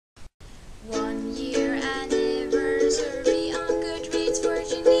1 year anniversary on Goodreads for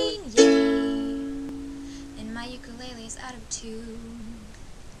Janine, yay! And my ukulele is out of tune.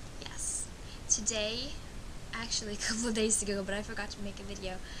 Yes. Today, actually a couple of days ago, but I forgot to make a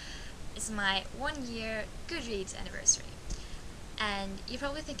video, is my 1 year Goodreads anniversary. And you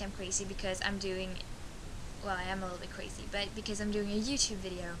probably think I'm crazy because I'm doing, well, I am a little bit crazy, but because I'm doing a YouTube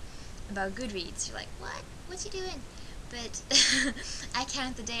video about Goodreads. You're like, what? What you doing? But I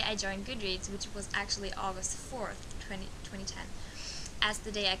count the day I joined Goodreads, which was actually August 4th, 2010, as the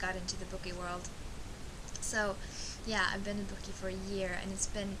day I got into the Bookie world. So, yeah, I've been a Bookie for a year, and it's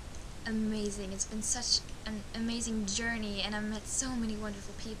been amazing. It's been such an amazing journey, and I've met so many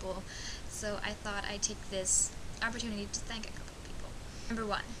wonderful people. So I thought I'd take this opportunity to thank a couple of people. Number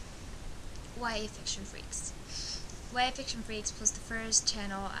 1, YA Fiction Freaks. YA Fiction Freaks was the first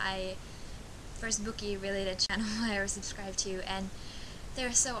Bookie related channel I ever subscribed to, and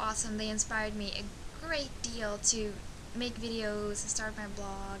they're so awesome. They inspired me a great deal to make videos, start my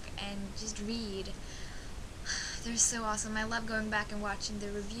blog, and just read. They're so awesome. I love going back and watching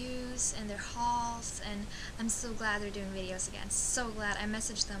their reviews and their hauls, and I'm so glad they're doing videos again. So glad. I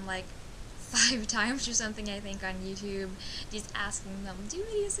messaged them like 5 times or something, I think, on YouTube, just asking them, do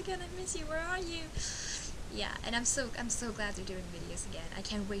videos again, I miss you, where are you? Yeah, and I'm so glad they're doing videos again. I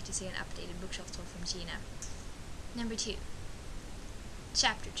can't wait to see an updated bookshelf tour from Gina. Number 2,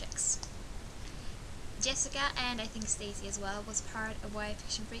 Chapter Chicks. Jessica, and I think Stacy as well, was part of YA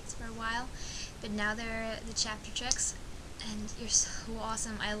Fiction Freaks for a while, but now they're the Chapter Chicks, and you're so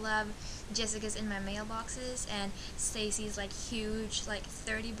awesome. I love Jessica's in my mailboxes, and Stacy's like huge, like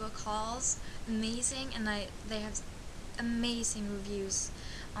 30 book hauls, amazing, and they have amazing reviews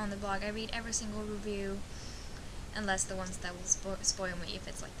on the blog. I read every single review, unless the ones that will spoil me if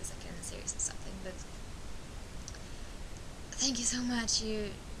it's like the second series or something. But thank you so much.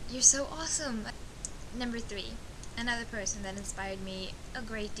 You're so awesome. Number 3, another person that inspired me a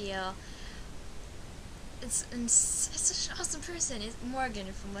great deal. It's such an awesome person. It's Morgan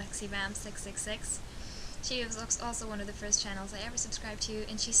from LexiVamp666. She was also one of the first channels I ever subscribed to,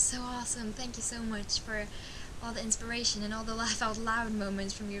 and she's so awesome. Thank you so much for all the inspiration and all the laugh out loud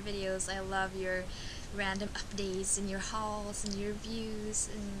moments from your videos. I love your random updates and your hauls and your reviews,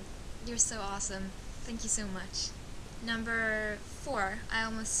 and you're so awesome. Thank you so much. Number 4, I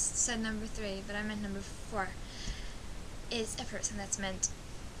almost said number 3, but I meant number 4, is a person that's meant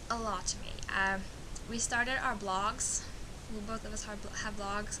a lot to me. We started our blogs. Both of us have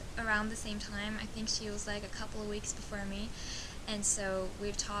blogs around the same time. I think she was like a couple of weeks before me, and so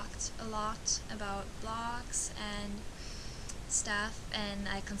we've talked a lot about blogs and stuff, and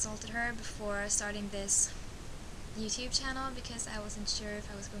I consulted her before starting this YouTube channel because I wasn't sure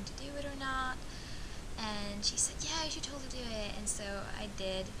if I was going to do it or not, and she said, yeah, you should totally do it, and so I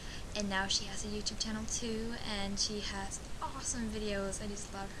did, and now she has a YouTube channel too, and she has awesome videos. I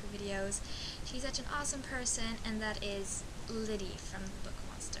just love her videos. She's such an awesome person, and that is Liddy from the Book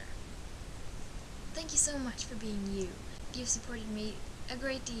Monster. Thank you so much for being you. You've supported me a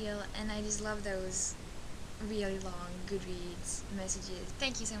great deal, and I just love those really long Goodreads messages.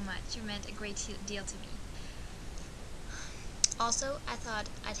 Thank you so much. You meant a great deal to me. Also, I thought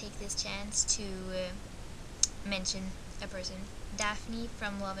I'd take this chance to mention a person, Daphne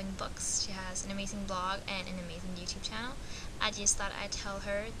from Loving Books. She has an amazing blog and an amazing YouTube channel. I just thought I'd tell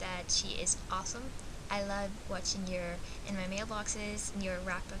her that she is awesome. I love watching your in my mailboxes and your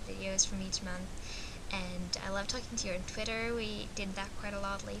wrap-up videos from each month, and I love talking to you on Twitter. We did that quite a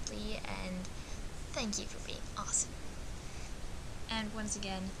lot lately, and thank you for being awesome. And once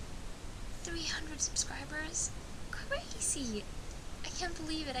again, 300 subscribers? Crazy! I can't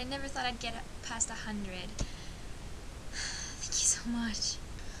believe it. I never thought I'd get past 100. Thank you so much.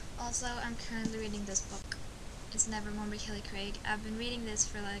 Also, I'm currently reading this book. It's Nevermore by Kelly Craig. I've been reading this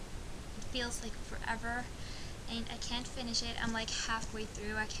for like, it feels like forever, and I can't finish it. I'm like halfway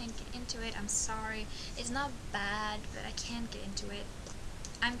through. I can't get into it. I'm sorry. It's not bad, but I can't get into it.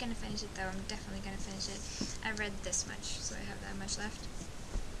 I'm gonna finish it though. I'm definitely gonna finish it. I read this much, so I have that much left.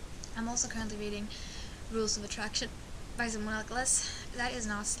 I'm also currently reading Rules of Attraction by Simone Nicholas. That is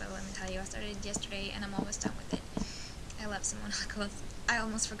not slow, let me tell you. I started it yesterday, and I'm almost done with it. I love Simone Nicholas. I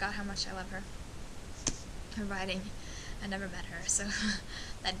almost forgot how much I love her. Her writing. I never met her, so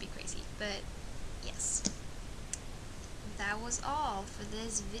that'd be crazy. But yes, that was all for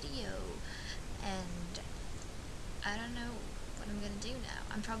this video, and I don't know what I'm gonna do now.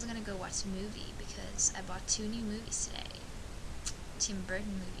 I'm probably gonna go watch a movie because I bought 2 new movies today. Tim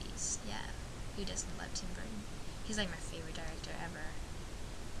Burton movies. Yeah, who doesn't love Tim Burton? He's like my favorite director ever.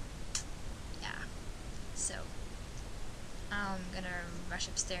 Yeah. So I'm gonna rush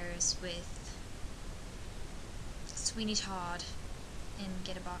upstairs with Sweeney Todd and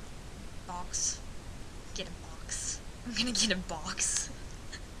get a box. Get a box. I'm gonna get a box.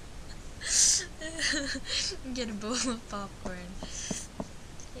 Get a bowl of popcorn.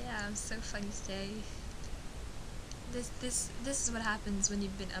 Yeah, I'm so funny today. This is what happens when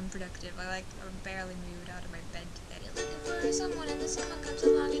you've been unproductive. I barely moved out of my bed today. You're looking for someone and then someone comes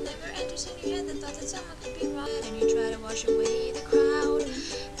along and never enters in your head the thought that someone could be wrong. And you try to wash away the crowd,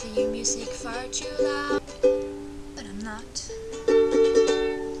 play your music far too loud. But I'm not.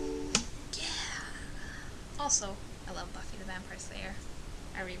 Yeah. Also, I love Buffy the Vampire Slayer.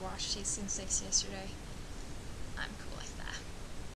 I rewatched season 6 yesterday.